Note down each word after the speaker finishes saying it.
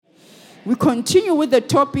We continue with the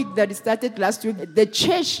topic that started last week, the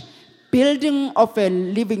church building of a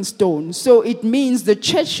living stone. So it means the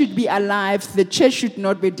church should be alive, the church should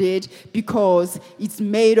not be dead, because it's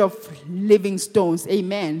made of living stones.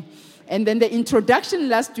 Amen. And then the introduction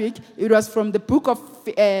last week, it was from the book of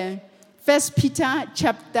 1 Peter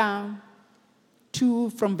chapter 2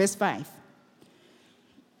 from verse 5.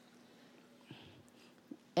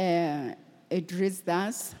 It reads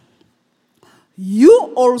thus: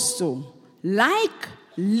 you also, like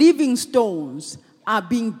living stones, are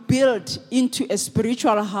being built into a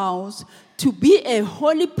spiritual house to be a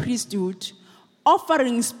holy priesthood,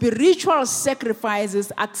 offering spiritual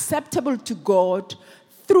sacrifices acceptable to God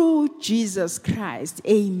through Jesus Christ.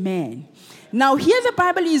 Amen. Now here the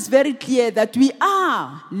Bible is very clear that we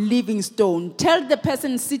are living stone. Tell the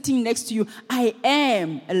person sitting next to you, I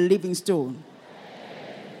am a living stone.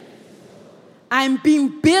 I'm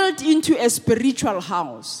being built into a spiritual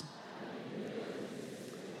house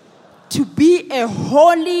to be a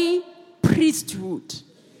holy priesthood,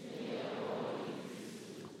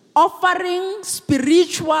 offering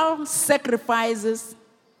spiritual sacrifices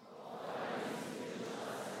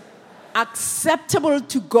acceptable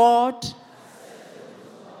to God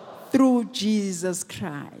through Jesus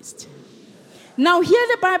Christ. Now here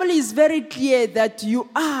the Bible is very clear that you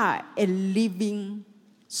are a living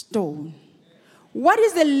stone. What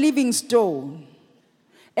is a living stone?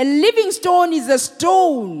 A living stone is a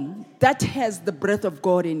stone that has the breath of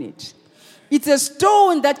God in it. It's a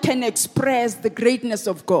stone that can express the greatness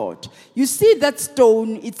of God. You see that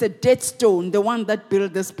stone, it's a dead stone, the one that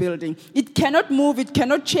built this building. It cannot move, it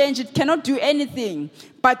cannot change, it cannot do anything.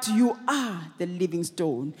 But you are the living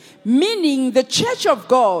stone. Meaning the church of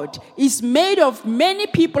God is made of many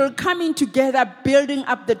people coming together, building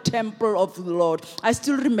up the temple of the Lord. I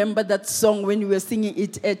still remember that song when we were singing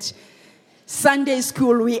it at Sunday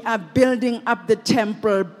school. We are building up the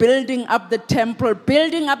temple, building up the temple,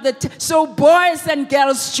 building up the So boys and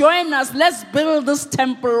girls, join us. Let's build this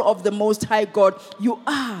temple of the Most High God. You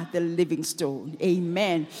are the living stone.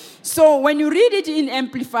 Amen. So when you read it in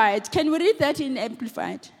Amplified, can we read that in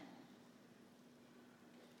Amplified?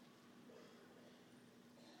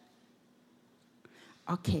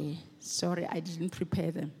 Okay, sorry, I didn't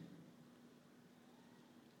prepare them.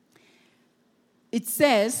 It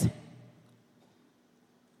says,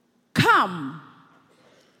 come,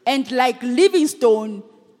 and like living stone,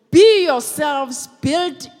 be yourselves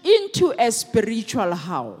built into a spiritual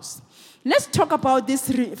house. Let's talk about this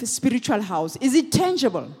spiritual house. Is it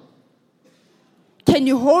tangible? Can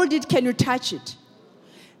you hold it? Can you touch it?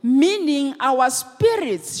 Meaning our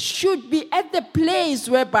spirits should be at the place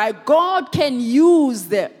whereby God can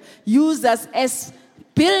use us as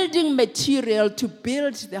building material to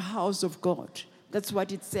build the house of God. That's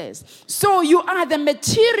what it says. So you are the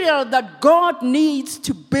material that God needs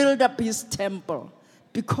to build up his temple,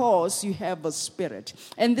 because you have a spirit.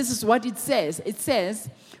 And this is what it says. It says,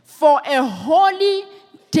 for a holy,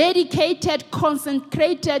 dedicated,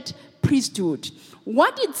 consecrated priesthood.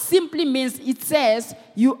 What it simply means, it says,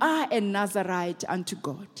 you are a Nazarite unto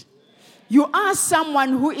God. You are someone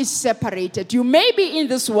who is separated. You may be in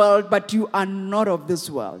this world, but you are not of this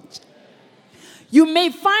world. You may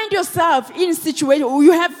find yourself in situations where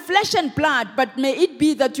you have flesh and blood, but may it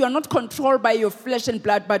be that you are not controlled by your flesh and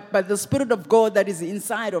blood, but by the Spirit of God that is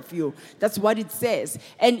inside of you. That's what it says.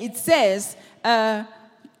 And it says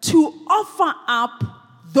to offer up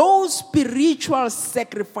those spiritual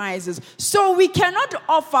sacrifices. So we cannot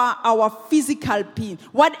offer our physical being.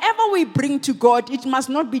 Whatever we bring to God, it must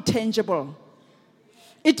not be tangible.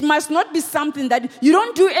 It must not be something that you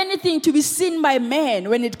don't do anything to be seen by man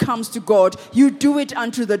when it comes to God. You do it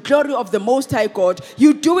unto the glory of the Most High God.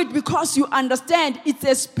 You do it because you understand it's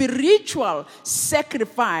a spiritual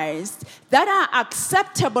sacrifice that are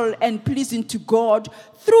acceptable and pleasing to God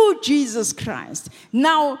through Jesus Christ.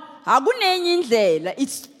 Now,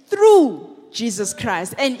 it's through Jesus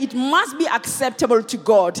Christ, and it must be acceptable to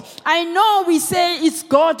God. I know we say it's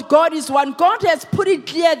God, God is one. God has put it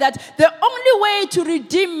clear that the only way to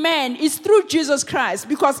redeem man is through Jesus Christ,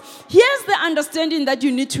 because here's the understanding that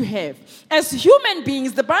you need to have. As human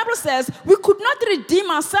beings, the Bible says we could not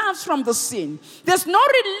redeem ourselves from the sin. There's no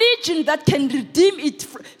religion that can redeem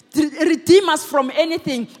us from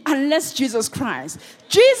anything unless Jesus Christ.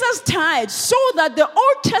 Jesus died so that the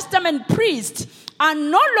Old Testament priests are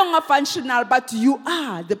no longer functional, but you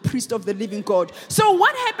are the priest of the living God. So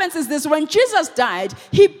what happens is this: when Jesus died,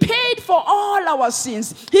 he paid for all our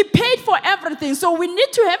sins. He paid for everything. So we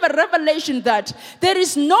need to have a revelation that there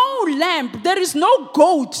is no lamb, there is no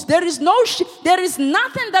goat, there is no there is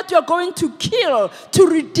nothing that you're going to kill to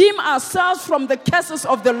redeem ourselves from the curses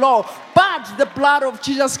of the law, but the blood of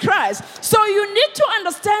Jesus Christ. So you need to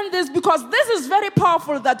understand this, because this is very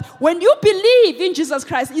powerful, that when you believe in Jesus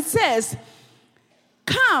Christ, it says,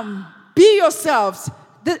 come, be yourselves.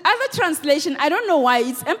 The other translation, I don't know why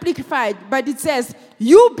it's amplified, but it says,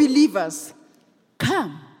 you believers,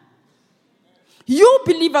 come. You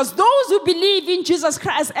believers, those who believe in Jesus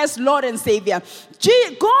Christ as Lord and Savior.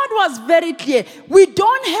 God was very clear. We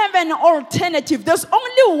don't have an alternative. There's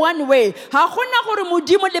only one way.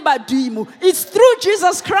 It's through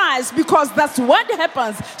Jesus Christ, because that's what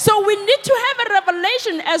happens. So we need to have a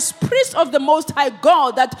revelation as priests of the Most High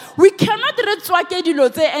God, that we cannot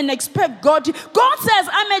and expect God. God says,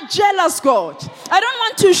 I'm a jealous God. I don't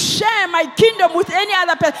want to share my kingdom with any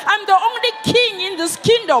other person. I'm the only king in this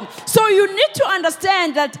kingdom. So you need to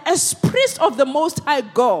understand that as priest of the Most High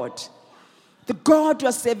God, the God you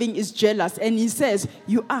are serving is jealous, and he says,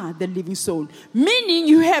 you are the living soul. Meaning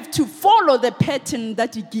you have to follow the pattern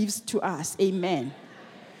that he gives to us. Amen.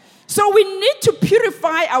 So we need to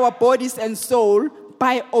purify our bodies and soul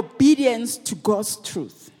by obedience to God's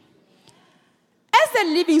truth. As a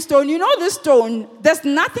living stone, you know this stone, there's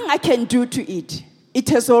nothing I can do to it. It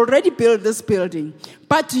has already built this building.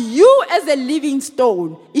 But you as a living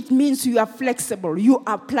stone, it means you are flexible, you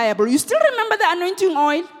are pliable. You still remember the anointing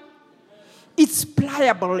oil? It's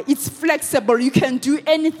pliable, it's flexible, you can do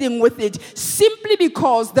anything with it. Simply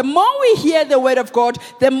because the more we hear the word of God,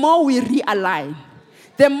 the more we realign.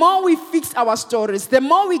 The more we fix our stories, the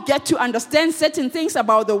more we get to understand certain things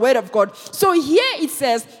about the word of God. So here it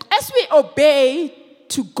says, as we obey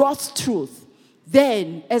to God's truth,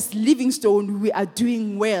 then as living stone, we are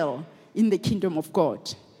doing well in the kingdom of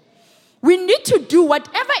God. We need to do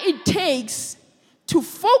whatever it takes to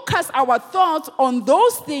focus our thoughts on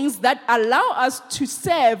those things that allow us to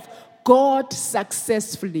serve God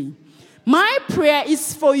successfully. My prayer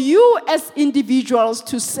is for you as individuals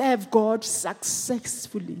to serve God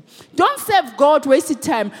successfully. Don't serve God wasting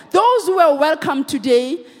time. Those who are welcome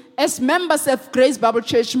today as members of Grace Bible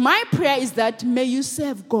Church, my prayer is that may you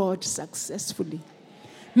serve God successfully.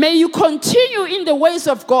 May you continue in the ways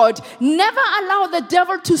of God. Never allow the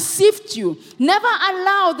devil to sift you. Never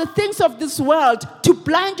allow the things of this world to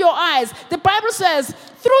blind your eyes. The Bible says,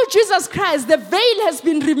 through Jesus Christ, the veil has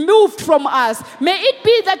been removed from us. May it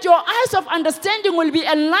be that your eyes of understanding will be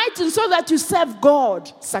enlightened so that you serve God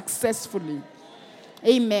successfully.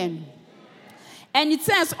 Amen. And it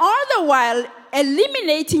says, all the while,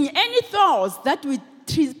 eliminating any thoughts that will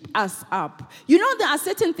trip us up. You know, there are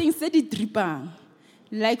certain things that it trip us.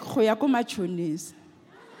 Like khoyako machonis.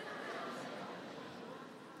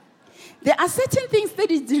 There are certain things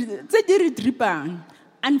that is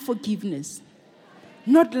unforgiveness,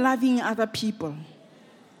 not loving other people,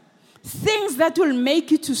 things that will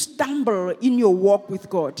make you to stumble in your walk with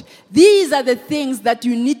God. These are the things that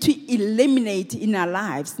you need to eliminate in our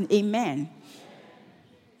lives. Amen.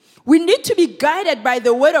 We need to be guided by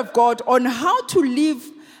the word of God on how to live,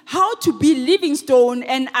 how to be living stone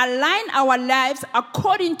and align our lives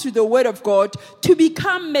according to the word of God to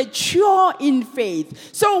become mature in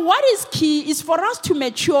faith. So what is key is for us to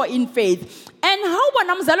mature in faith. And how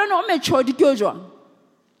wanamzalano mature dikyojo?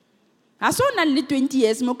 Aso na 20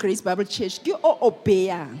 years mo Grace Bible Church ki o obey.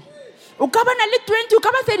 Ukaba na 20,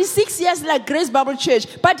 ukaba 36 years like Grace Bible Church.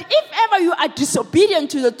 But if ever you are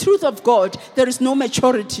disobedient to the truth of God, there is no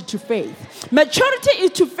maturity to faith. Maturity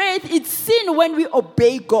to faith is seen when we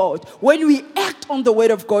obey God, when we act on the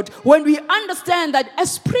word of God, when we understand that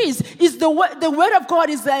as priests, is the word of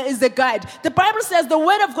God is the guide. The Bible says the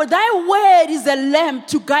word of God, thy word is a lamp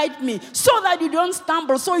to guide me so that you don't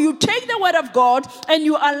stumble. So you take the word of God and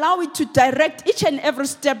you allow it to direct each and every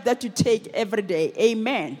step that you take every day.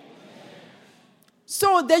 Amen.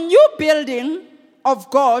 So the new building of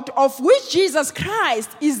God, of which Jesus Christ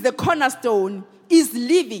is the cornerstone, is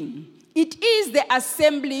living. It is the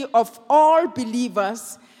assembly of all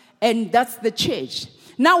believers, and that's the church.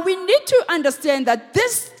 Now we need to understand that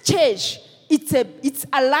this church, it's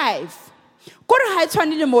alive.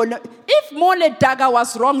 If Mole Daga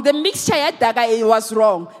was wrong, the mixture at Daga was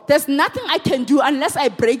wrong. There's nothing I can do unless I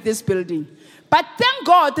break this building. But thank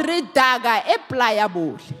God, Daga is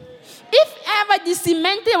pliable. if ever the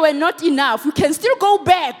cement were not enough, we can still go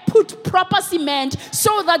back, put proper cement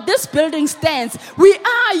so that this building stands. We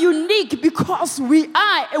are unique because we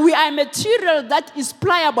are a material that is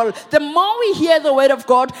pliable. The more we hear the word of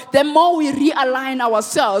God, the more we realign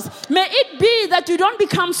ourselves. May it be that you don't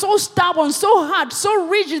become so stubborn, so hard, so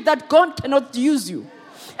rigid that God cannot use you.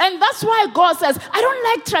 And that's why God says, I don't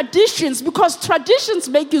like traditions, because traditions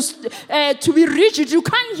make you to be rigid. You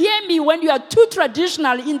can't hear me when you are too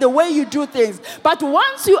traditional in the way you do things. But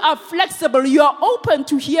once you are flexible, you are open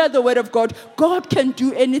to hear the word of God, God can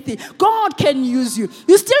do anything. God can use you.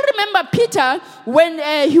 You still remember Peter when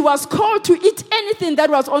he was called to eat anything that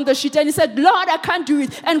was on the sheet, and he said, Lord, I can't do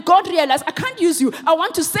it. And God realized, I can't use you. I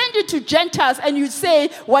want to send you to Gentiles, and you say,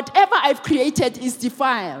 whatever I've created is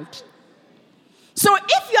defiled. So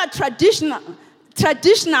if you are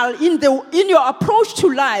traditional in your approach to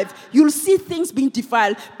life, you'll see things being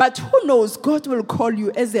defiled. But who knows, God will call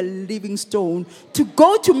you as a living stone to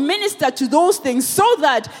go to minister to those things so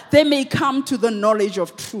that they may come to the knowledge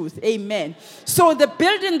of truth. Amen. So the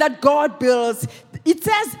building that God builds, it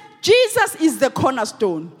says Jesus is the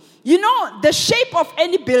cornerstone. You know, the shape of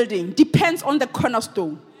any building depends on the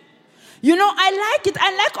cornerstone. You know, I like it.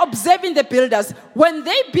 I like observing the builders. When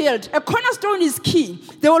they build, a cornerstone is key.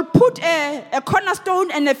 They will put a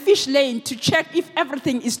cornerstone and a fish lane to check if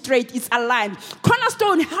everything is straight, it's aligned.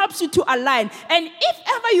 Cornerstone helps you to align. And if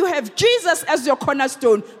ever you have Jesus as your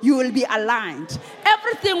cornerstone, you will be aligned.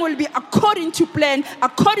 Everything will be according to plan,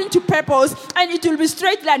 according to purpose, and it will be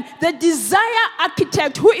straight line. The desire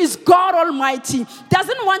architect, who is God Almighty,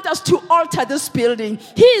 doesn't want us to alter this building.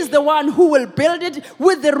 He is the one who will build it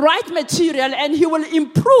with the right material, and he will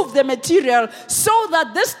improve the material so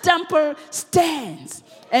that this temple stands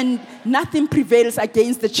and nothing prevails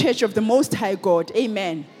against the church of the Most High God.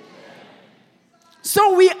 Amen.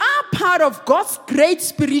 So we are part of God's great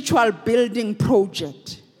spiritual building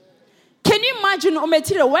project. Can you imagine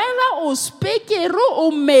material, whether or speaker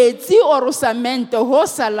or metsi or cement or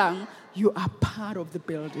salang, you are part of the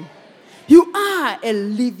building. You are a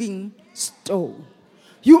living stone.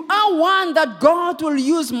 You are one that God will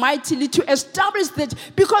use mightily to establish that,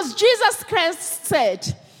 because Jesus Christ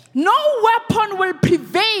said, no weapon will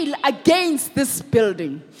prevail against this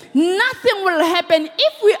building. Nothing will happen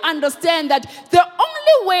if we understand that the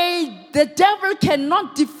only way the devil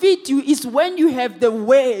cannot defeat you is when you have the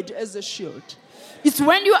word as a shield. It's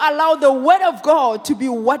when you allow the word of God to be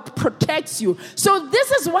what protects you. So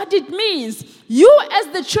this is what it means. You, as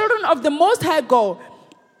the children of the Most High God,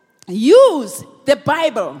 use the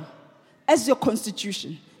Bible as your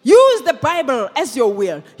constitution. Use the Bible as your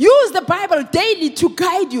will. Use the Bible daily to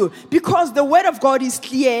guide you, because the word of God is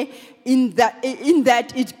clear in that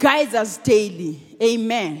it guides us daily.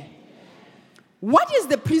 Amen. What is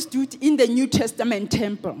the priesthood in the New Testament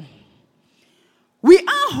temple? We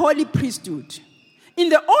are holy priesthood. In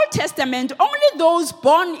the Old Testament, only those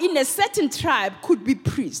born in a certain tribe could be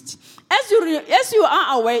priests. As you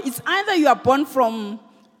are aware, it's either you are born from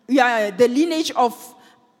the lineage of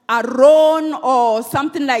Aaron or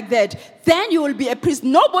something like that, then you will be a priest.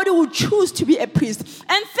 Nobody will choose to be a priest.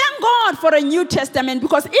 And thank God for a New Testament,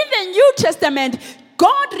 because in the New Testament,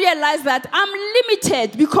 God realized that I'm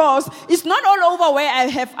limited, because it's not all over where I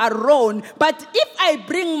have Aaron, but if I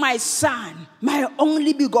bring my son, my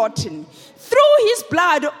only begotten, through his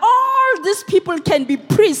blood, all these people can be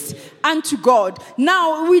priests unto God.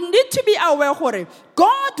 Now, we need to be aware,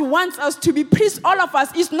 God wants us to be priests, all of us.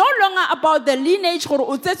 It's no longer about the lineage,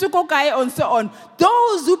 and so on.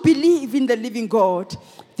 Those who believe in the living God,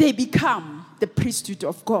 they become the priesthood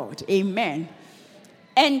of God. Amen.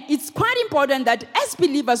 And it's quite important that as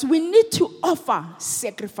believers, we need to offer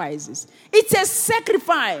sacrifices. It's a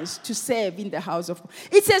sacrifice to serve in the house of God.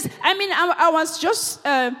 It says, I was just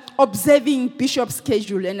observing Bishop's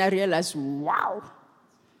schedule, and I realized, wow,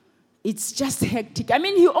 it's just hectic.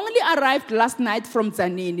 He only arrived last night from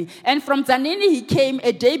Zanini. And from Zanini, he came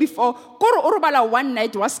a day before. One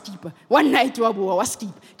night was skip. One night was skip.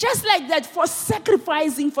 Just like that, for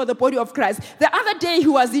sacrificing for the body of Christ. The other day, he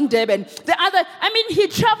was in Durban. He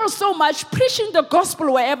traveled so much, preaching the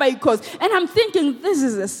gospel wherever he goes. And I'm thinking, this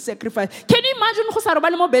is a sacrifice. Can you imagine?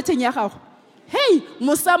 Hey,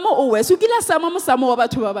 musamo owe. Sukila sama musamo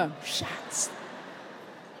wabatu baba. Shucks.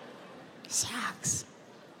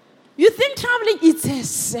 You think traveling, it's a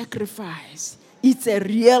sacrifice. It's a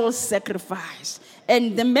real sacrifice.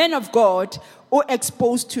 And the men of God are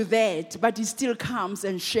exposed to that, but he still comes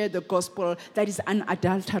and shares the gospel that is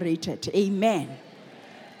unadulterated. Amen.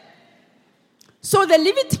 So the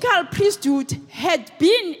Levitical priesthood had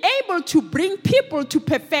been able to bring people to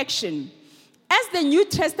perfection. As the New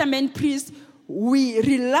Testament priests, we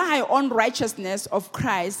rely on righteousness of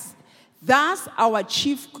Christ. That's our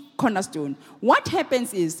chief cornerstone. What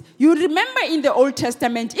happens is, you remember in the Old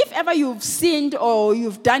Testament, if ever you've sinned or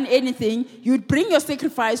you've done anything, you'd bring your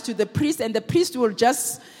sacrifice to the priest, and the priest will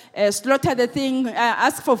just slaughter the thing,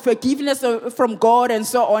 ask for forgiveness from God and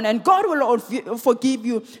so on. And God will forgive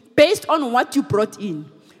you based on what you brought in.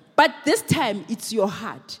 But this time, it's your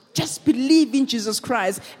heart. Just believe in Jesus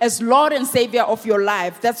Christ as Lord and Savior of your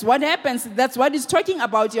life. That's what happens. That's what it's talking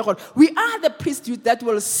about here. We are the priesthood that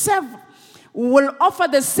will serve, will offer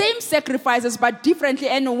the same sacrifices but differently.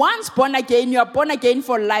 And once born again, you are born again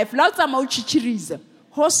for life. You are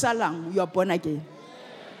born again.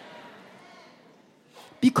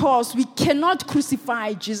 Because we cannot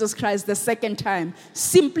crucify Jesus Christ the second time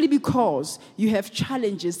simply because you have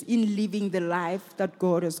challenges in living the life that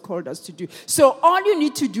God has called us to do. So all you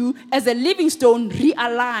need to do as a living stone,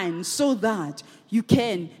 realign so that you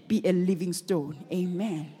can be a living stone.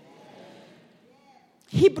 Amen.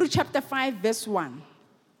 Hebrews chapter 5 verse 1.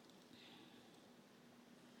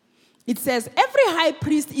 It says, every high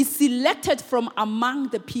priest is selected from among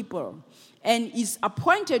the people and is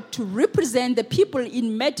appointed to represent the people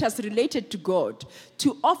in matters related to God,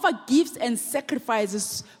 to offer gifts and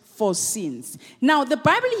sacrifices for sins. Now, the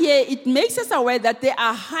Bible here, it makes us aware that there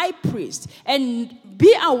are high priests, and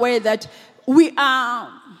be aware that we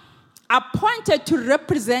are appointed to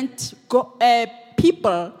represent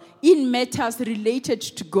people in matters related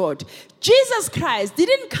to God. Jesus Christ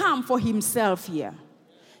didn't come for himself here.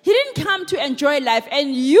 He didn't come to enjoy life,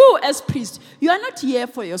 and you as priests, you are not here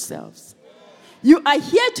for yourselves. You are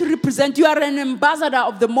here to represent, you are an ambassador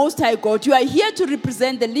of the Most High God. You are here to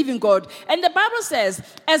represent the living God. And the Bible says,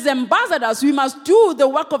 as ambassadors, we must do the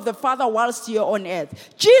work of the Father whilst here on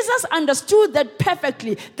earth. Jesus understood that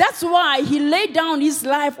perfectly. That's why he laid down his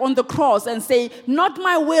life on the cross and said, not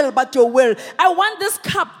my will, but your will. I want this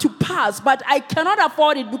cup to pass, but I cannot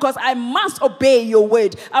afford it because I must obey your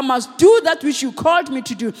word. I must do that which you called me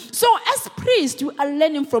to do. So as priests, we are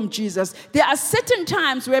learning from Jesus. There are certain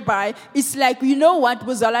times whereby it's like, you know what?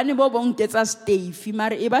 Bozalani bobong gets us stafey,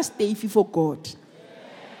 mara eba stafey for God.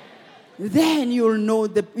 Then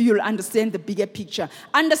you'll understand the bigger picture.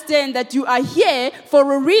 Understand that you are here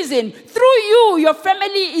for a reason. Through you, your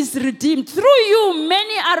family is redeemed. Through you,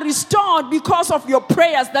 many are restored because of your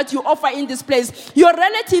prayers that you offer in this place. Your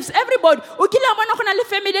relatives, everybody.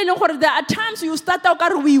 There are times you start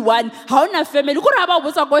out we one. Family.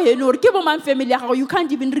 You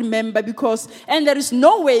can't even remember because, and there is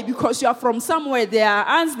no way because you are from somewhere. There are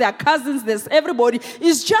aunts, there are cousins, there's everybody.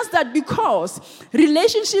 It's just that because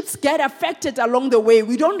relationships get affected along the way.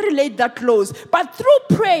 We don't relate that close. But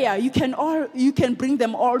through prayer, you can bring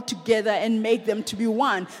them all together and make them to be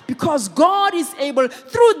one. Because God is able,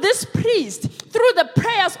 through this priest, through the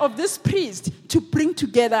prayers of this priest, to bring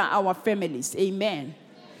together our families. Amen.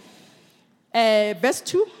 Verse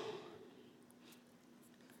 2.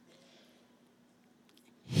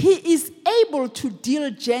 He is able to deal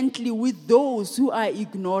gently with those who are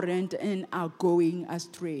ignorant and are going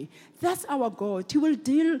astray. That's our God. He will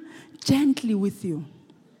deal gently with you,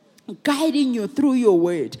 guiding you through your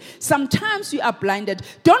word. Sometimes you are blinded.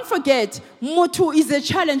 Don't forget, Motu is a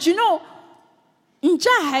challenge. You know,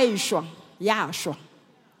 yeah, sure.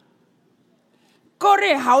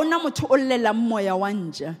 Kore hauna motho o llela moya wa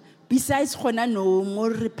nja. Besides khona no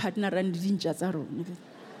more partner and dinja tsa rona.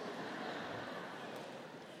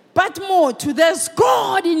 But more to there's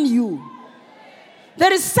God in you.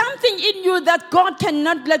 There is something in you that God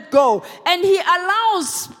cannot let go. And he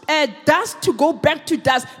allows dust to go back to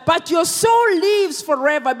dust. But your soul lives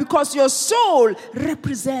forever because your soul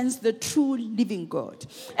represents the true living God.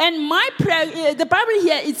 And my prayer, the Bible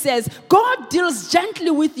here, it says, God deals gently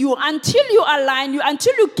with you until you align,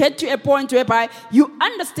 until you get to a point whereby you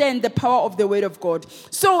understand the power of the word of God.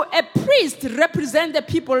 So a priest represents the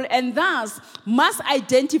people and thus must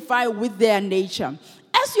identify with their nature.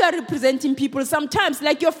 As you are representing people, sometimes,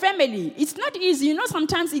 like your family, it's not easy. You know,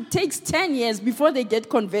 sometimes it takes 10 years before they get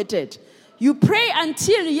converted. You pray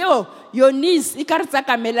until your niece,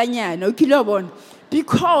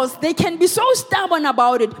 because they can be so stubborn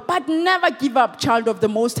about it, but never give up, child of the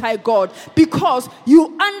Most High God, because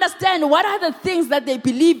you understand what are the things that they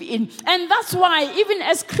believe in. And that's why, even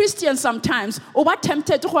as Christians sometimes, we're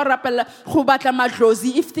tempted to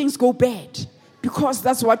if things go bad. Because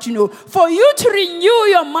that's what you know. For you to renew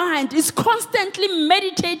your mind is constantly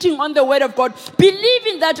meditating on the word of God,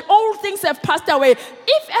 believing that all things have passed away.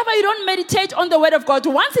 If ever you don't meditate on the word of God,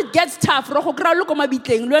 once it gets tough, and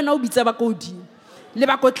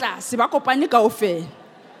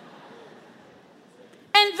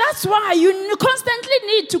that's why you constantly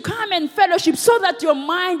need to come and fellowship so that your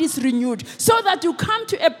mind is renewed, so that you come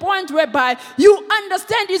to a point whereby you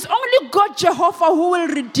understand it's only God Jehovah who will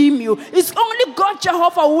redeem you. It's only God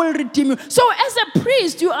Jehovah who will redeem you. So as a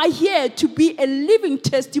priest, you are here to be a living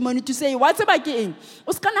testimony to say, what's about getting?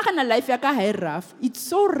 Life rough. It's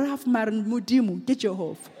so rough, Maran Mudimu, get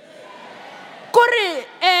Jehovah.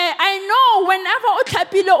 I know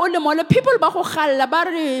whenever people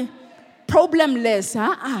problemless.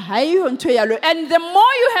 And the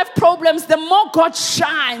more you have problems, the more God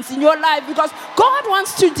shines in your life, because God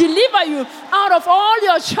wants to deliver you out of all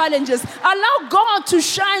your challenges. Allow God to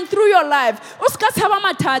shine through your life.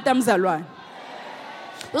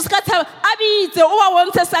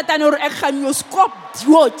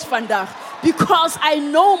 Because I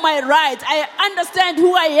know my rights. I understand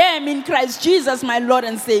who I am in Christ Jesus, my Lord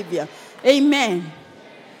and Savior. Amen.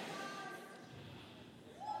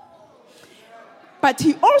 But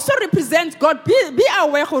he also represents God. Be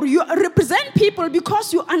aware, you represent people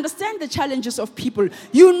because you understand the challenges of people.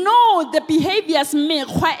 You know the behaviors. You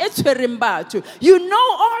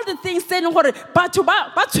know all the things.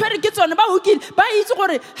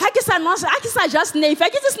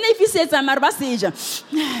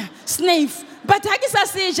 But I guess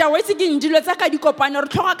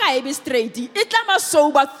straight. It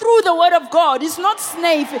sober through the word of God. It's not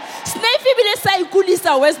snake. Snake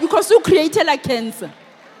because you created like cancer.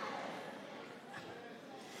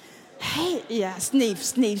 Hey, yeah, snake.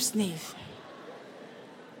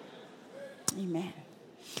 Amen.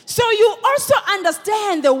 So you also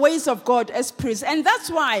understand the ways of God as priests. And that's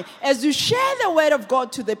why as you share the word of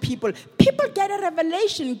God to the people, people get a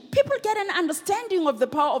revelation. People get an understanding of the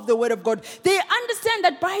power of the word of God. They understand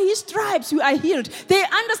that by his stripes you are healed. They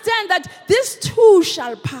understand that this too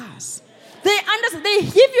shall pass. They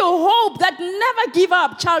give you hope that never give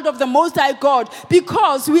up, child of the Most High God,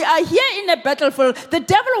 because we are here in a battlefield. The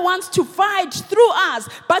devil wants to fight through us,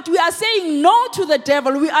 but we are saying no to the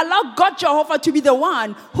devil. We allow God Jehovah to be the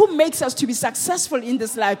one who makes us to be successful in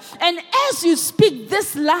this life. And as you speak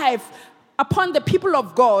this life upon the people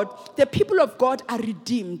of God are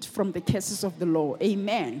redeemed from the curses of the law.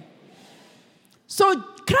 Amen. So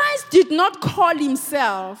Christ did not call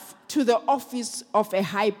himself to the office of a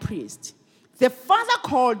high priest. The Father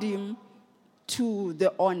called him to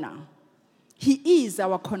the honor. He is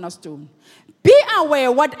our cornerstone. Be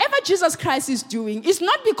aware, whatever Jesus Christ is doing is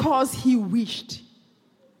not because he wished.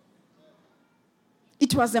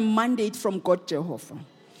 It was a mandate from God Jehovah.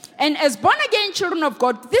 And as born-again children of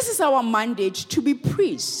God, this is our mandate to be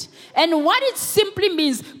priests. And what it simply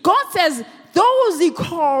means, God says, those he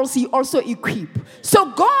calls, he also equips. So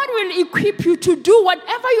God will equip you to do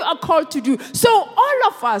whatever you are called to do. So all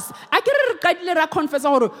of us, I confess,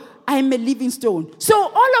 I'm a living stone. So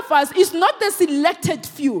all of us is not the selected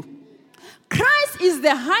few. Christ is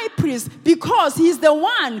the high priest because he's the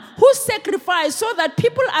one who sacrificed so that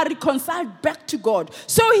people are reconciled back to God.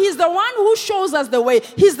 So he's the one who shows us the way.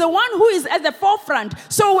 He's the one who is at the forefront.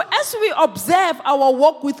 So as we observe our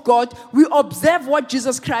walk with God, we observe what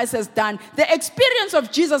Jesus Christ has done. The experience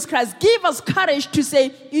of Jesus Christ gives us courage to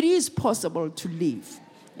say it is possible to live.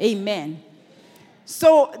 Amen.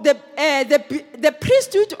 So the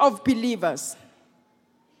priesthood of believers.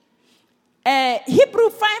 Hebrew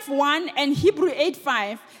 5:1 and Hebrew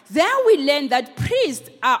 8:5, there we learn that priests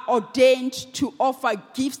are ordained to offer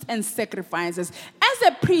gifts and sacrifices. As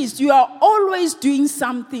a priest, you are always doing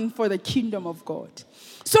something for the kingdom of God.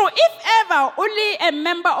 So if ever only a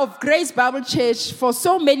member of Grace Bible Church for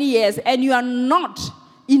so many years and you are not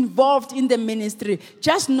involved in the ministry,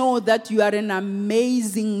 just know that you are an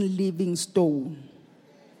amazing living stone.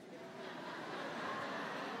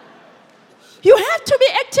 You have to be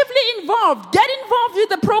actively involved. Get involved with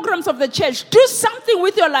the programs of the church. Do something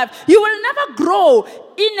with your life. You will never grow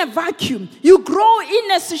in a vacuum. You grow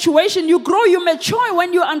in a situation. You grow, you mature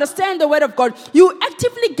when you understand the word of God. You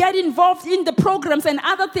actively get involved in the programs and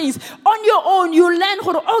other things. On your own, you learn,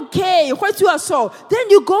 okay, what you are so.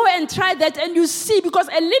 Then you go and try that and you see, because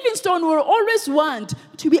a living stone will always want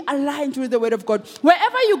to be aligned with the word of God.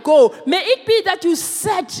 Wherever you go, may it be that you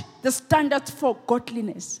set the standard for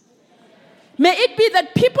godliness. May it be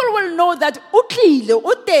that people will know that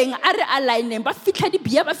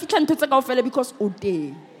because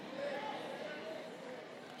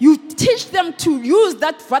you teach them to use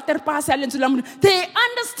that water pass. They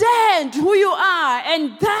understand who you are,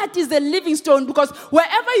 and that is the living stone, because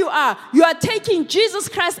wherever you are taking Jesus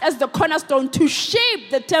Christ as the cornerstone to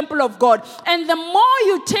shape the temple of God. And the more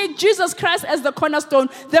you take Jesus Christ as the cornerstone,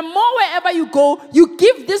 the more wherever you go, you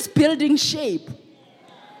give this building shape.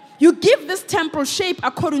 You give this temple shape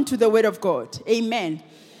according to the word of God. Amen.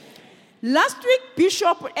 Last week,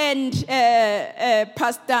 Bishop and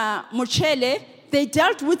Pastor Mochele, they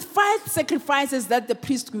dealt with 5 sacrifices that the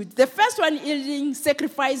priest could. The first one is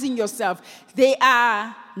sacrificing yourself. They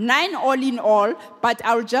are 9 all in all, but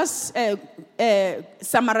I'll just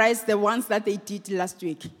summarize the ones that they did last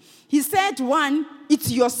week. He said, 1,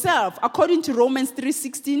 it's yourself, according to Romans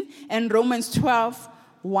 3:16 and Romans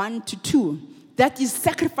 12:1-2. That is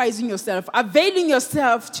sacrificing yourself, availing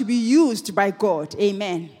yourself to be used by God.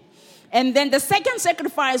 Amen. And then the second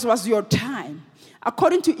sacrifice was your time,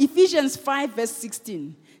 according to Ephesians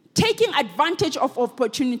 5:16. Taking advantage of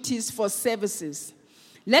opportunities for services.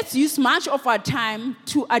 Let's use much of our time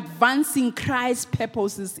to advancing Christ's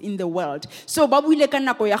purposes in the world. So,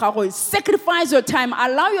 sacrifice your time.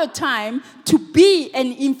 Allow your time to be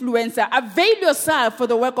an influencer. Avail yourself for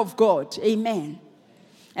the work of God. Amen.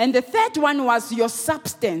 And the third one was your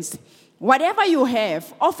substance. Whatever you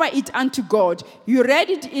have, offer it unto God. You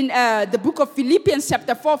read it in the book of Philippians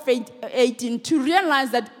chapter 4:18 to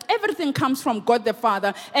realize that everything comes from God the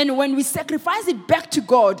Father. And when we sacrifice it back to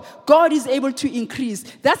God, God is able to increase.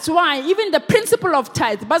 That's why even the principle of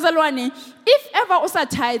tithe, Bazalwane, if ever usa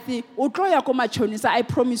tithe, utloya ko machonisa, I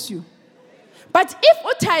promise you. But if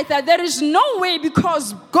utitha, there is no way,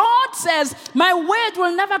 because God says, my word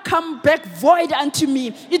will never come back void unto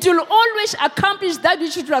me. It will always accomplish that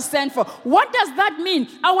which it was sent for. What does that mean?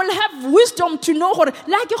 I will have wisdom to know,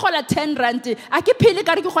 like you call 10 rand, I keep paying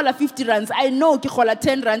 50 rands. I know you call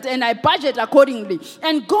 10 rand and I budget accordingly.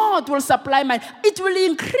 And God will supply mine. It will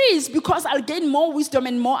increase because I'll gain more wisdom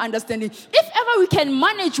and more understanding. If ever we can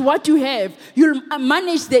manage what you have, you'll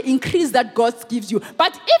manage the increase that God gives you.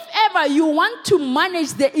 But if ever you want to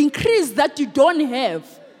manage the increase that you don't have,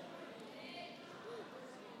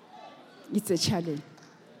 it's a challenge.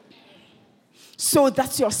 So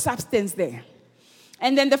that's your substance there.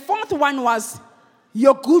 And then the fourth one was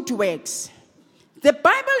your good works. The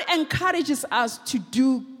Bible encourages us to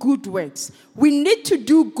do good works. We need to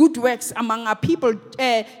do good works among our people.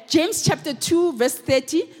 James chapter 2, verse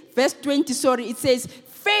 20, it says,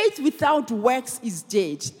 faith without works is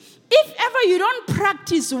dead. If ever you don't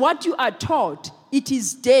practice what you are taught, it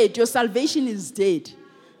is dead. Your salvation is dead.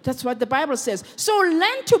 That's what the Bible says. So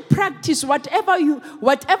learn to practice whatever you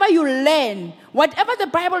learn, whatever the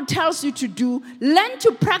Bible tells you to do, learn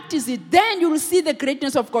to practice it. Then you will see the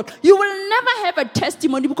greatness of God. You will never have a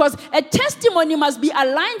testimony, because a testimony must be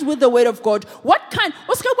aligned with the word of God. What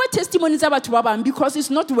testimony is about? Because it's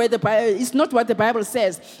not what the Bible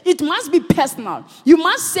says. It must be personal. You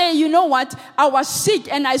must say, you know what? I was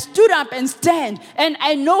sick and I stood up and stand, and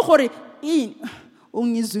I know how it is.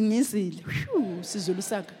 His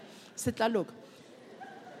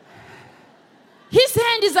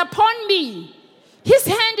hand is upon me. His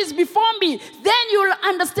hand is before me. Then you'll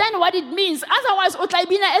understand what it means. Otherwise,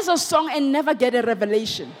 utlaibina as a song and never get a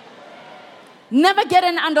revelation. Never get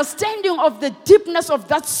an understanding of the deepness of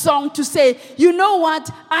that song to say, you know what?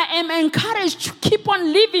 I am encouraged to keep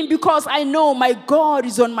on living because I know my God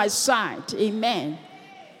is on my side. Amen.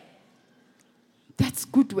 That's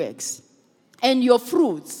good works. And your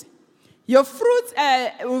fruits. Your fruits,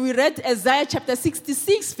 we read Isaiah chapter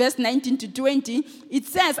 66, verse 19-20. It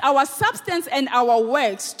says, our substance and our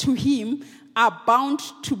works to him are bound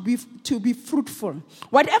to be fruitful.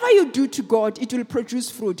 Whatever you do to God, it will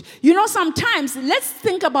produce fruit. You know, sometimes, let's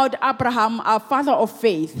think about Abraham, our father of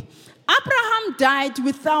faith. Abraham died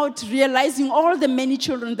without realizing all the many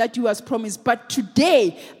children that he was promised. But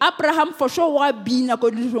today, Abraham for sure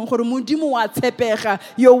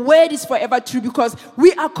your word is forever true, because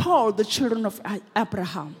we are called the children of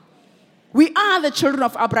Abraham. We are the children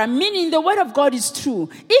of Abraham, meaning the word of God is true.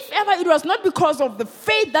 If ever it was not because of the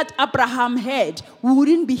faith that Abraham had, we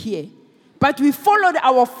wouldn't be here. But we followed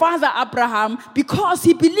our father Abraham because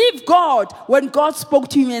he believed God when God spoke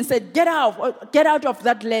to him and said, get out of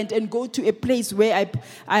that land and go to a place where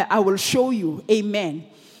I will show you. Amen.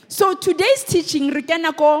 So today's teaching,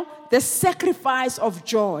 the sacrifice of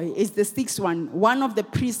joy, is the sixth one. One of the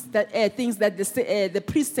things that the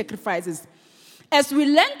priest sacrifices. As we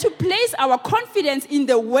learn to place our confidence in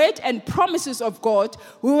the word and promises of God,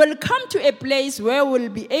 we will come to a place where we'll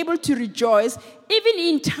be able to rejoice even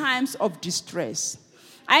in times of distress.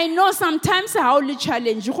 I know sometimes how the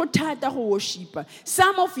challenge,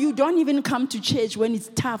 some of you don't even come to church when it's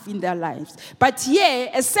tough in their lives. But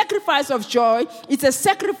yeah, a sacrifice of joy, it's a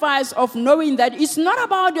sacrifice of knowing that it's not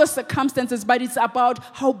about your circumstances, but it's about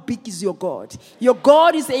how big is your God. Your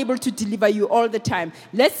God is able to deliver you all the time.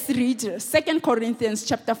 Let's read 2 Corinthians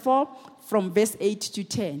chapter 4 from verse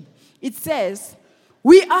 8-10. It says,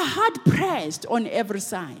 we are hard pressed on every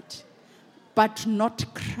side, but not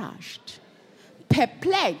crushed.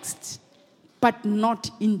 Perplexed, but not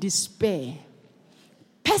in despair.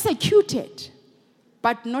 Persecuted,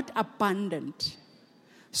 but not abandoned.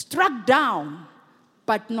 Struck down,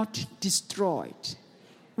 but not destroyed.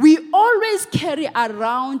 We always carry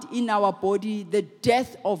around in our body the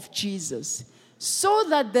death of Jesus, so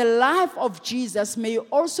that the life of Jesus may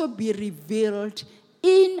also be revealed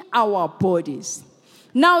in our bodies.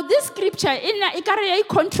 Now, this scripture, it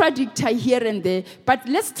contradicts here and there, but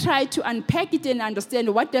let's try to unpack it and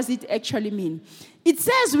understand what does it actually mean. It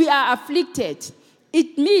says we are afflicted.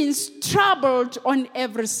 It means troubled on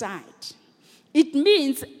every side. It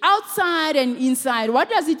means outside and inside. What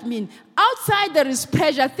does it mean? Outside there is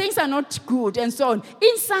pressure, things are not good, and so on.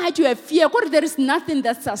 Inside you have fear, there is nothing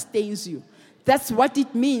that sustains you. That's what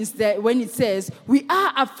it means that when it says we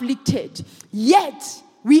are afflicted, yet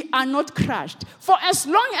we are not crushed. For as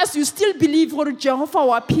long as you still believe for Jehovah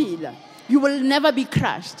will appeal, you will never be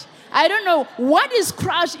crushed. I don't know, what is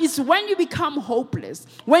crushed is when you become hopeless,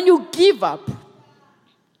 when you give up.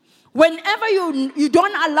 Whenever you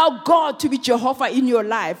don't allow God to be Jehovah in your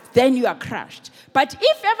life, then you are crushed. But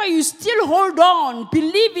if ever you still hold on,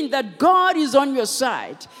 believing that God is on your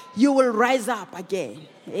side, you will rise up again.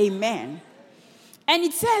 Amen. And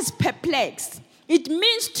it says perplexed. It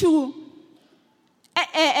means to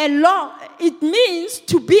it means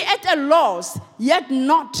to be at a loss, yet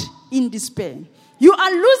not in despair. You are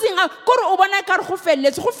losing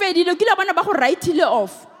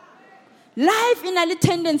off. Life in a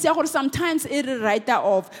tendency sometimes it write that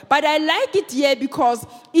off. But I like it here because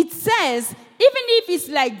it says, even if it's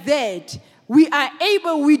like that, we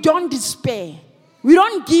don't despair. We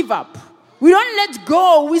don't give up. We don't let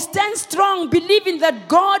go. We stand strong, believing that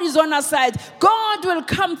God is on our side. God will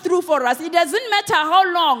come through for us. It doesn't matter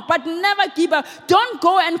how long, but never give up. Don't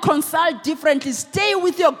go and consult differently. Stay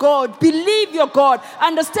with your God. Believe your God.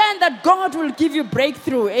 Understand that God will give you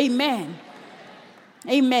breakthrough. Amen.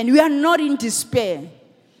 Amen. We are not in despair.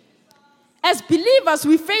 As believers,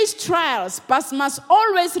 we face trials, but must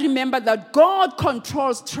always remember that God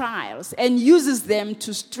controls trials and uses them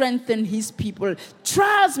to strengthen his people.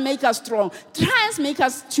 Trials make us strong. Trials make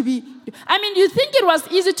us to be... you think it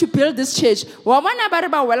was easy to build this church.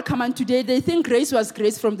 Welcome, and today they think grace was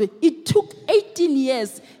grace from the... It took 18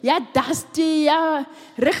 years. Dusty,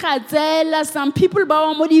 some people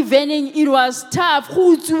motivating. It was tough.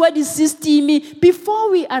 The system before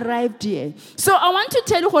we arrived here. So I want to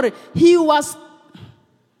tell you, he was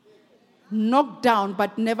knocked down,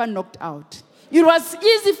 but never knocked out. It was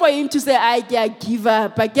easy for him to say, I give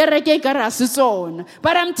up. But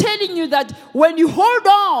I'm telling you that when you hold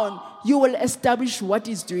on, you will establish what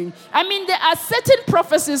he's doing. There are certain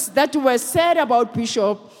prophecies that were said about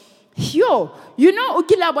Bishop. There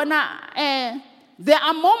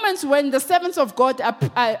are moments when the servants of God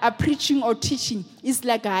are preaching or teaching. It's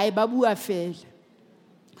like, babu afel.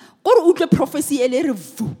 Prophecy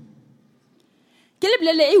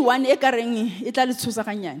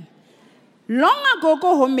long ago,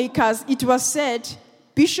 homemakers, it was said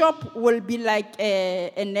Bishop will be like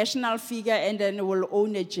a national figure and then will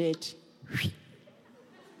own a jet.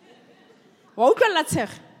 Watch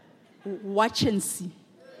and see.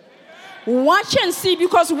 Watch and see,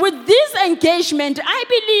 because with this engagement, I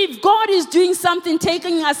believe God is doing something,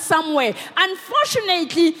 taking us somewhere.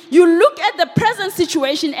 Unfortunately, you look at the present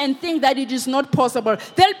situation and think that it is not possible.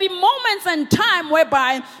 There'll be moments and time where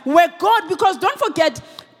God, because don't forget,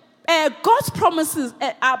 God's promises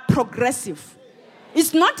are progressive.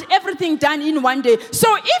 It's not everything done in one day.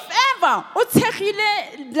 So if ever,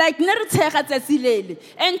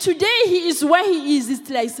 and today he is where he is, it's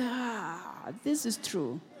like, this is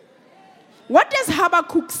true. What does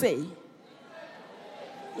Habakkuk say? Even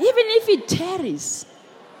if it tarries,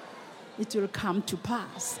 it will come to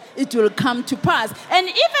pass. It will come to pass. And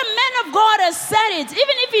if a man of God has said it,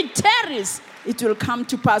 even if it tarries, it will come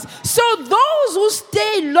to pass. So those who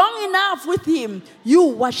stay long enough with him, you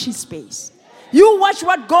watch his face. You watch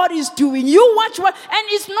what God is doing. You watch what, and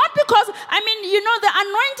it's not because, the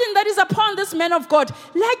anointing that is upon this man of God.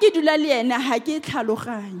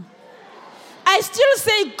 I still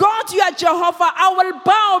say, God, you are Jehovah. I will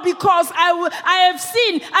bow because I have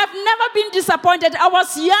seen. I've never been disappointed. I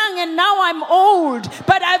was young and now I'm old.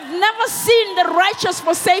 But I've never seen the righteous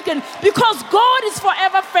forsaken, because God is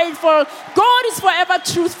forever faithful. God is forever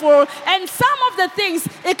truthful. And some of the things,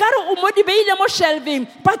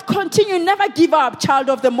 but continue, never give up,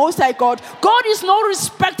 child of the Most High God. God is no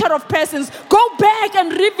respecter of persons. Go back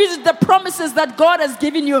and revisit the promises that God has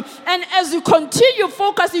given you. And as you continue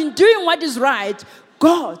focusing, doing what is right,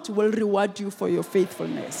 God will reward you for your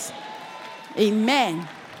faithfulness. Amen.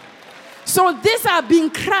 So these are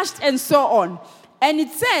being crushed and so on. And it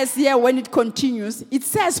says here, when it continues, it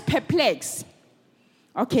says perplex.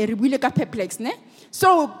 Okay, we look at perplex, ne?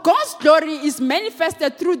 So God's glory is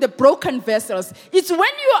manifested through the broken vessels. It's when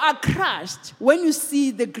you are crushed, when you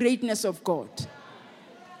see the greatness of God.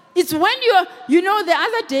 It's when you know, the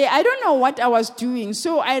other day, I don't know what I was doing.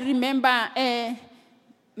 So I remember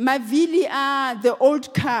Mavili, the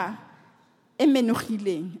old car,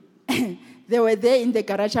 Emenuchileng. They were there in the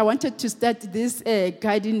garage. I wanted to start this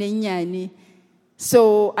garden.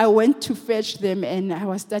 So I went to fetch them, and I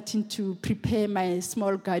was starting to prepare my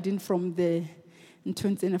small garden from Mavili. And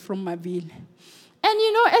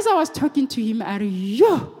you know, as I was talking to him,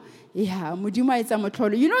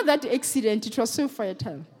 you know that accident, it was so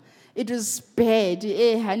fatal. It was bad.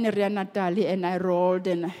 And I rolled,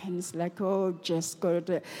 and it's like, oh, just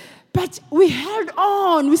God. But we held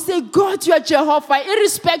on. We say, God, you are Jehovah,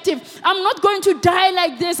 irrespective. I'm not going to die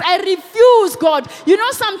like this. I refuse, God. You know,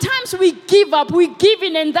 sometimes we give up, we give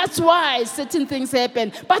in, and that's why certain things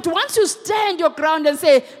happen. But once you stand your ground and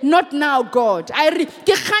say, not now, God. Satan,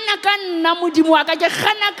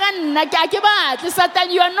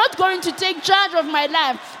 you are not going to take charge of my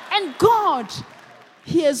life. And God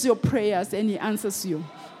hears your prayers and he answers you.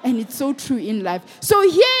 And it's so true in life. So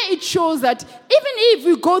here it shows that even if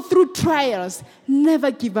we go through trials, never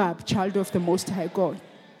give up, child of the Most High God.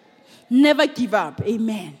 Never give up.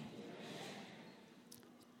 Amen.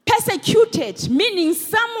 Persecuted, meaning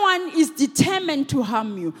someone is determined to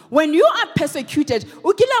harm you. When you are persecuted,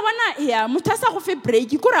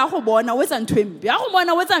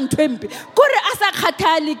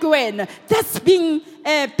 that's being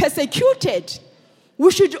persecuted.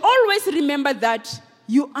 We should always remember that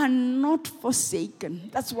you are not forsaken.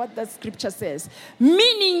 That's what that scripture says.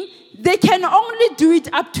 Meaning, they can only do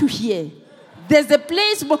it up to here. There's a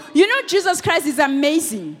place, you know, Jesus Christ is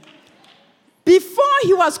amazing. Before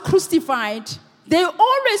he was crucified, they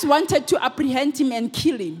always wanted to apprehend him and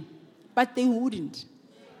kill him. But they wouldn't.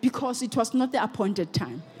 Because it was not the appointed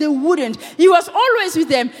time. They wouldn't. He was always with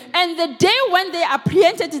them. And the day when they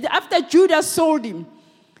apprehended it, after Judas sold him,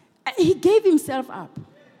 he gave himself up.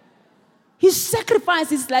 He sacrificed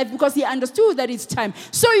his life because he understood that it's time.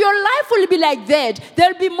 So your life will be like that.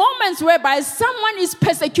 There'll be moments whereby someone is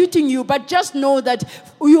persecuting you, but just know that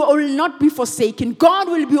you will not be forsaken. God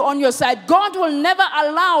will be on your side. God will never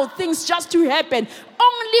allow things just to happen.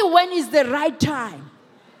 Only when it's the right time.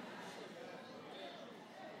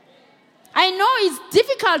 I know it's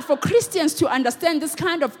difficult for Christians to understand this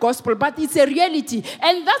kind of gospel, but it's a reality.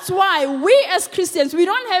 And that's why we as Christians, we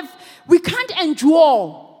can't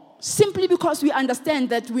endure. Simply because we understand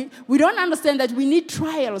that we don't understand that we need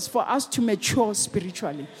trials for us to mature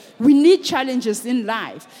spiritually. We need challenges in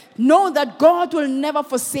life. Know that God will never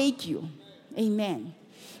forsake you. Amen.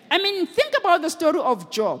 I mean, think about the story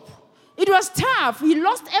of Job. It was tough. He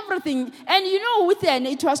lost everything. And you know, within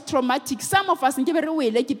it was traumatic. Some of us,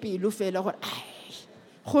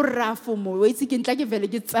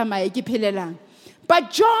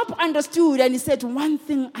 but Job understood and he said, one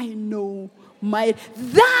thing I know.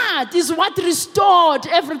 That is what restored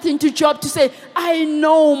everything to Job, to say, I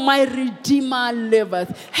know my Redeemer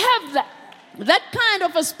liveth. Have that kind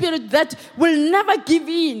of a spirit that will never give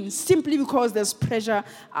in simply because there's pressure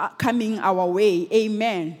coming our way.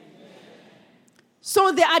 Amen.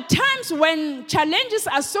 So there are times when challenges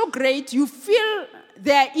are so great, you feel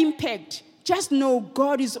their impact. Just know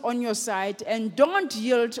God is on your side and don't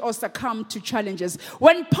yield or succumb to challenges.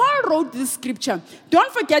 When Paul wrote this scripture,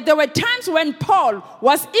 don't forget there were times when Paul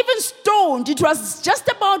was even stoned. It was just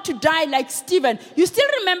about to die like Stephen. You still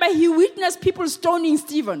remember he witnessed people stoning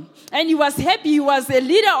Stephen. And he was happy he was a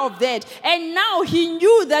leader of that. And now he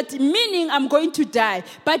knew that, meaning I'm going to die.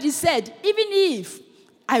 But he said, even if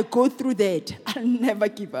I go through that, I'll never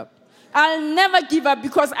give up. I'll never give up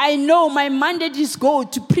because I know my mandate is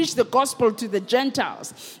to preach the gospel to the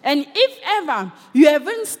Gentiles. And if ever you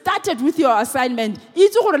haven't started with your assignment,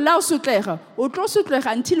 it's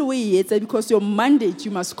until we because your mandate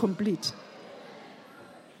you must complete.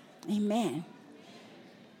 Amen.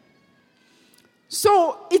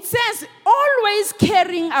 So it says, always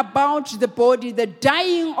caring about the body, the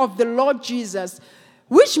dying of the Lord Jesus,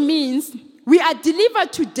 which means we are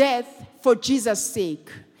delivered to death for Jesus' sake.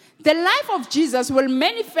 The life of Jesus will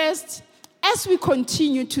manifest as we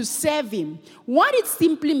continue to serve him. What it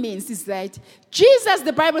simply means is that Jesus,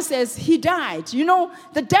 the Bible says, he died. You know,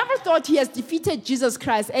 the devil thought he has defeated Jesus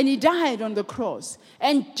Christ and he died on the cross.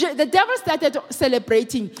 And the devil started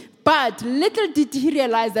celebrating. But little did he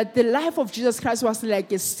realize that the life of Jesus Christ was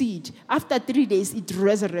like a seed. After 3 days, it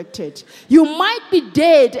resurrected. You might be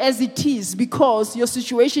dead as it is because your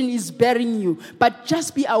situation is bearing you. But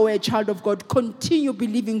just be aware, child of God. Continue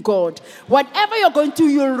believing God. Whatever you're going to,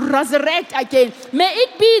 you'll resurrect again. May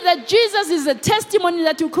it be that Jesus is a testimony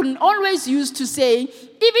that you can always use to say, even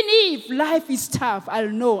if life is tough,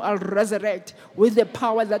 I'll resurrect with the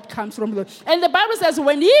power that comes from God. And the Bible says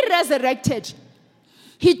when he resurrected,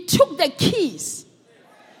 he took the keys.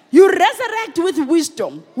 You resurrect with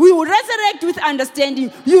wisdom. We will resurrect with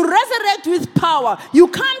understanding. You resurrect with power. You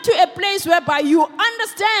come to a place whereby you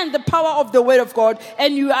understand the power of the word of God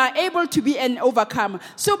and you are able to be an overcomer.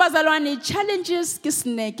 So, bazalwane, challenges ke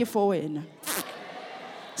snake for wena.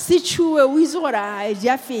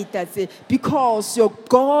 Because your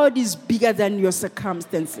God is bigger than your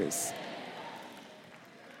circumstances.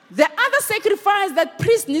 The other sacrifice that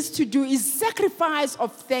priest needs to do is sacrifice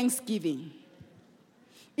of thanksgiving.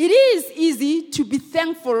 It is easy to be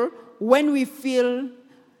thankful when we feel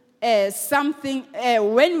something,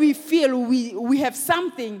 when we feel we have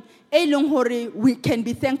something, we can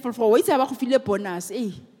be thankful for. It's about to feel a bonus,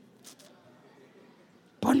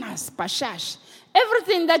 bonus, pashash.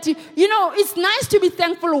 Everything that it's nice to be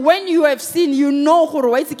thankful when you have seen,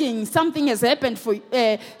 something has happened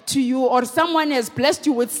to you or someone has blessed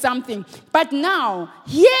you with something. But now,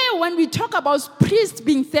 here when we talk about priests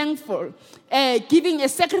being thankful, giving a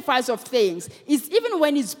sacrifice of things, it's even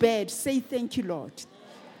when it's bad, say thank you, Lord.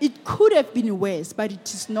 It could have been worse, but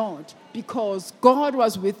it is not, because God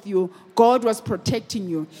was with you, God was protecting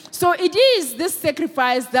you. So it is this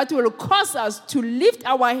sacrifice that will cause us to lift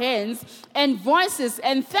our hands and voices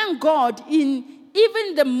and thank God in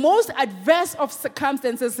even the most adverse of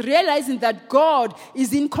circumstances, realizing that God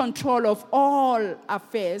is in control of all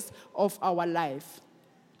affairs of our life.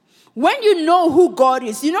 When you know who God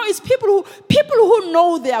is, it's people who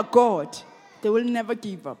know their God, they will never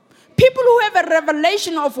give up. People who have a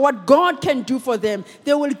revelation of what God can do for them,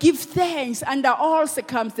 they will give thanks under all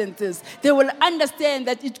circumstances. They will understand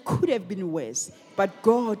that it could have been worse, but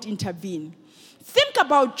God intervened. Think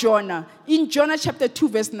about Jonah in Jonah chapter 2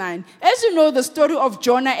 verse 9. As you know the story of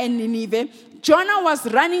Jonah and Nineveh, Jonah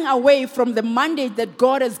was running away from the mandate that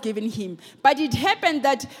God has given him. But it happened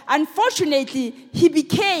that, unfortunately, he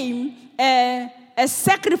became a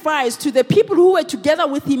sacrifice to the people who were together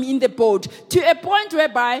with him in the boat, to a point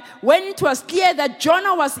whereby when it was clear that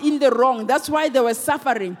Jonah was in the wrong, that's why they were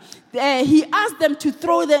suffering, he asked them to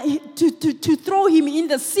throw him in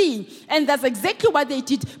the sea, and that's exactly what they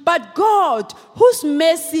did. But God, whose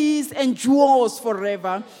mercies endures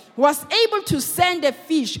forever, was able to send a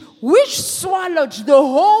fish which swallowed the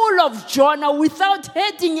whole of Jonah without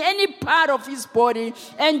hurting any part of his body.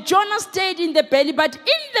 And Jonah stayed in the belly, but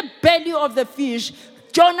in the belly of the fish,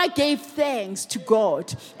 Jonah gave thanks to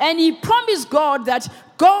God. And he promised God that,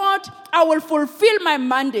 God, I will fulfill my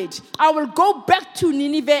mandate. I will go back to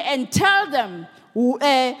Nineveh and tell them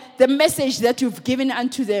the message that you've given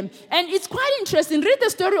unto them. And it's quite interesting. Read the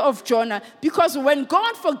story of Jonah, because when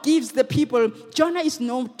God forgives the people, Jonah is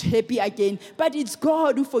not happy again. But it's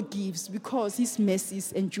God who forgives, because his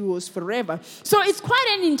mercies endures forever. So it's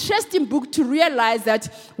quite an interesting book to realize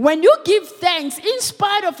that when you give thanks, in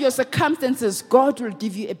spite of your circumstances, God will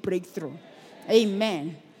give you a breakthrough.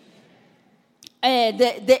 Amen.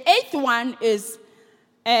 The eighth one is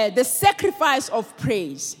the sacrifice of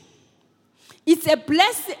praise. It's a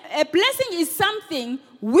blessing. A blessing is something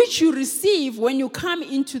which you receive when you come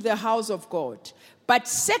into the house of God. But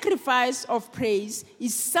sacrifice of praise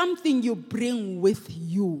is something you bring with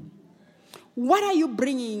you. What are you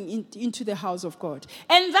bringing into the house of God?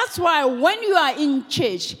 And that's why when you are in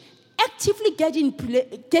church, actively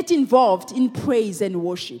get involved in praise and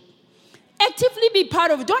worship. Actively be part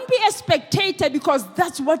of it. Don't be a spectator, because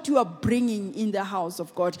that's what you are bringing in the house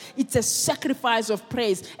of God. It's a sacrifice of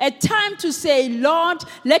praise. A time to say, Lord,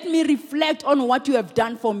 let me reflect on what you have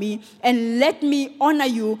done for me, and let me honor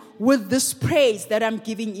you with this praise that I'm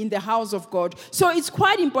giving in the house of God. So it's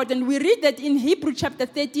quite important. We read that in Hebrews chapter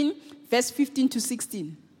 13, verse 15 to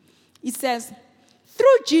 16. It says,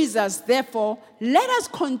 through Jesus, therefore, let us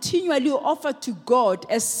continually offer to God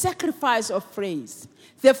a sacrifice of praise,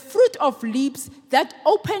 the fruit of lips that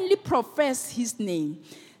openly profess his name.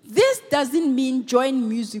 This doesn't mean join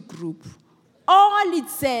music group. All it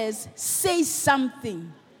says, say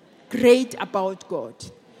something great about God.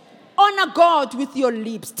 Honor God with your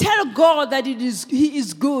lips. Tell God that he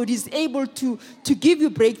is good. He's able to give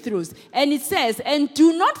you breakthroughs. And it says, and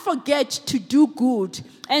do not forget to do good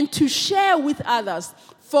and to share with others,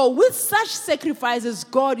 For with such sacrifices,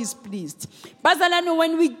 God is pleased. Bazalano,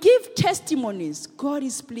 when we give testimonies, God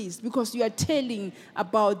is pleased because you are telling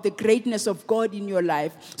about the greatness of God in your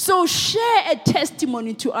life. So share a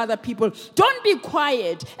testimony to other people. Don't be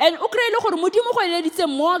quiet. And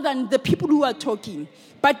more than the people who are talking.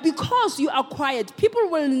 But because you are quiet, people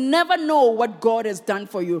will never know what God has done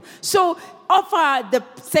for you. So offer the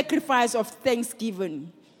sacrifice of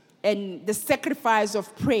thanksgiving and the sacrifice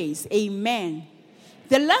of praise. Amen.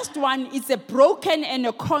 The last one is a broken and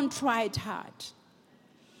a contrite heart.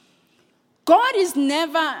 God is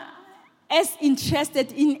never as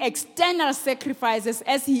interested in external sacrifices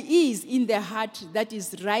as he is in the heart that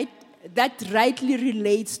rightly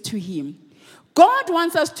relates to him. God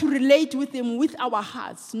wants us to relate with him with our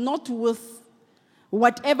hearts, not with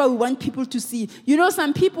whatever we want people to see. You know,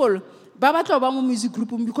 some people, babatla ba mo music group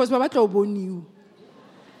because babatla bone you.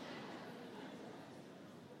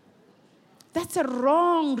 That's a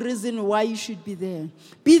wrong reason why you should be there.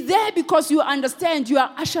 Be there because you understand you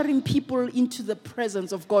are ushering people into the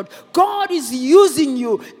presence of God. God is using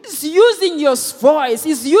you. He's using your voice.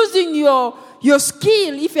 He's using your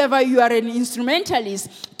skill, if ever you are an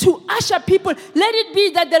instrumentalist, to usher people. Let it be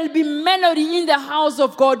that there will be melody in the house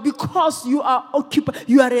of God because you are occupied.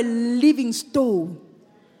 You are a living stone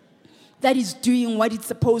that is doing what it's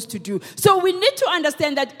supposed to do. So we need to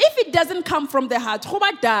understand that if it doesn't come from the heart,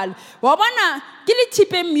 wabana ke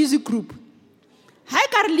tipe music group. Ha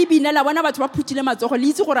ka re libina la bona batho ba phutile matsogo le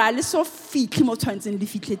itse gore a le so fitlhe mo tshwantseng le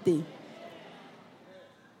fitlhe teng.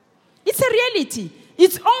 It's a reality.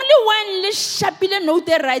 It's only when le shapile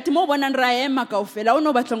note right mo bonang ra ema kaofela o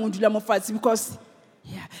no batla go dula mo fatshe because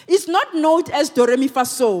it's not note as do re mi fa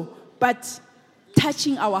so, but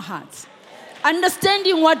touching our hearts.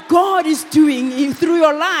 Understanding what God is doing through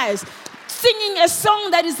your lives. Singing a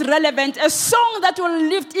song that is relevant, a song that will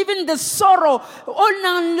lift even the sorrow.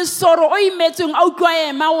 The sorrow.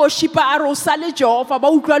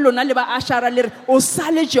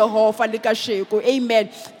 Amen.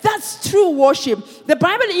 That's true worship. The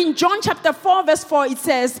Bible in John chapter 4 verse 4, it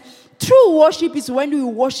says, true worship is when we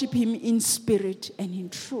worship him in spirit and in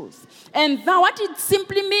truth. And now what it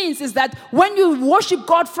simply means is that when you worship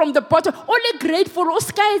God from the bottom, only grateful, I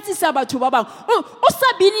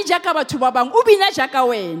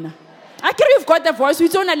care you've got the voice, we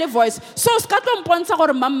don't have a voice. So Scotland Ponsa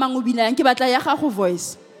or Mamma Ubina and Kibata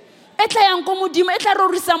voice.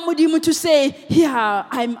 To say, yeah,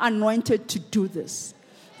 I'm anointed to do this.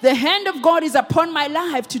 The hand of God is upon my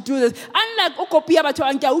life to do this. Unlike Okopia Bato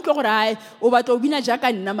and Kautorai, Obatobina Jaka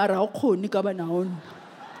and Namarako Nikabanaon.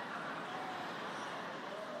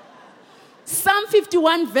 Psalm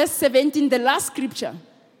 51, verse 17, the last scripture.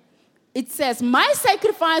 It says, my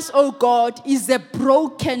sacrifice, O God, is a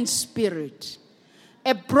broken spirit,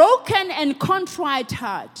 a broken and contrite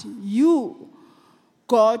heart. You,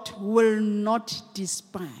 God, will not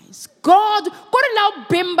despise. God,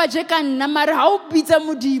 bemba jeka namara how pizza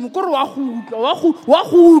mudimu,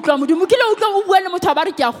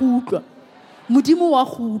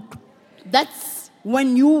 that's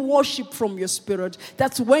when you worship from your spirit.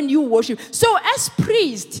 That's when you worship. So as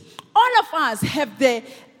priests, all of us have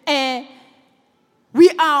we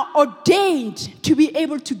are ordained to be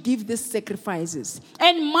able to give these sacrifices.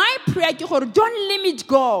 And my prayer, don't limit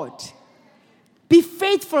God. Be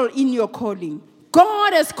faithful in your calling.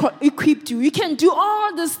 God has equipped you. You can do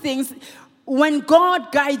all these things when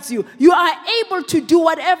God guides you. You are able to do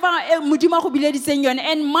whatever Mudima Hubiledi is saying.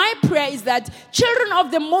 And my prayer is that children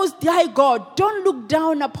of the Most High God, don't look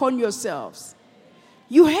down upon yourselves.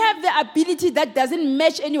 You have the ability that doesn't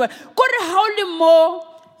match anyone. God, how more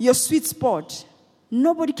your sweet spot.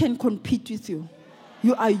 Nobody can compete with you.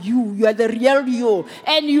 You are you. You are the real you.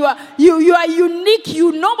 And you are unique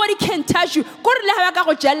you. Nobody can touch you. Why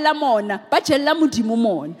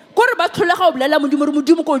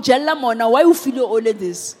you feel all of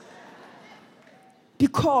this?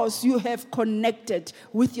 Because you have connected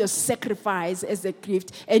with your sacrifice as a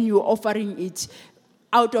gift and you're offering it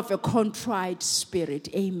out of a contrite spirit.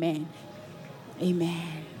 Amen.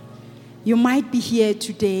 Amen. You might be here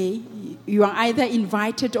today. You are either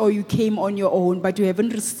invited or you came on your own, but you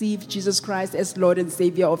haven't received Jesus Christ as Lord and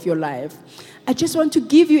Savior of your life. I just want to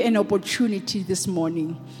give you an opportunity this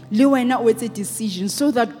morning. With a decision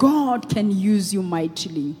so that God can use you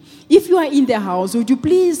mightily. If you are in the house, would you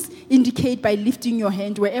please indicate by lifting your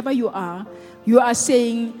hand wherever you are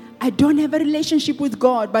saying, I don't have a relationship with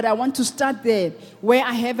God, but I want to start there where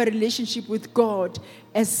I have a relationship with God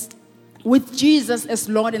as with Jesus as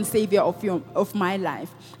Lord and Savior of my life.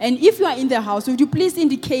 And if you are in the house, would you please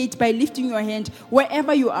indicate by lifting your hand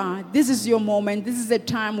wherever you are? This is your moment. This is a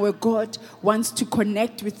time where God wants to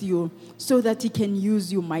connect with you so that He can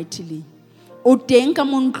use you mightily. O teng ka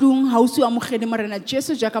mo ntlong ha o se amogele morena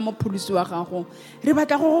Jesu jaaka mopholosi wa gago. Re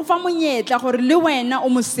batla go go fa monyetla gore le wena o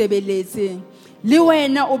mo sebeletse. Le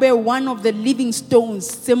wena o be one of the living stones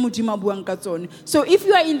tse Modimo a buang ka tsone. So if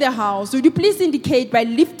you are in the house, would you please indicate by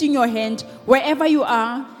lifting your hand wherever you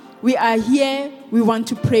are? We are here. We want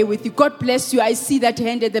to pray with you. God bless you. I see that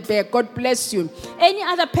hand at the back. God bless you. Any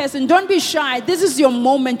other person, don't be shy. This is your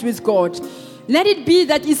moment with God. Let it be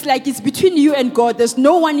that it's like it's between you and God. There's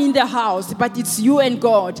no one in the house, but it's you and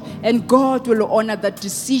God. And God will honor that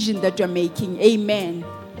decision that you're making. Amen.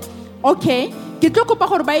 Okay.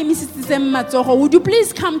 Would you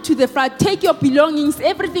please come to the front? Take your belongings,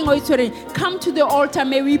 everything. Come to the altar.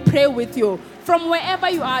 May we pray with you. From wherever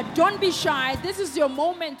you are, don't be shy. This is your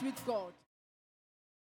moment with God.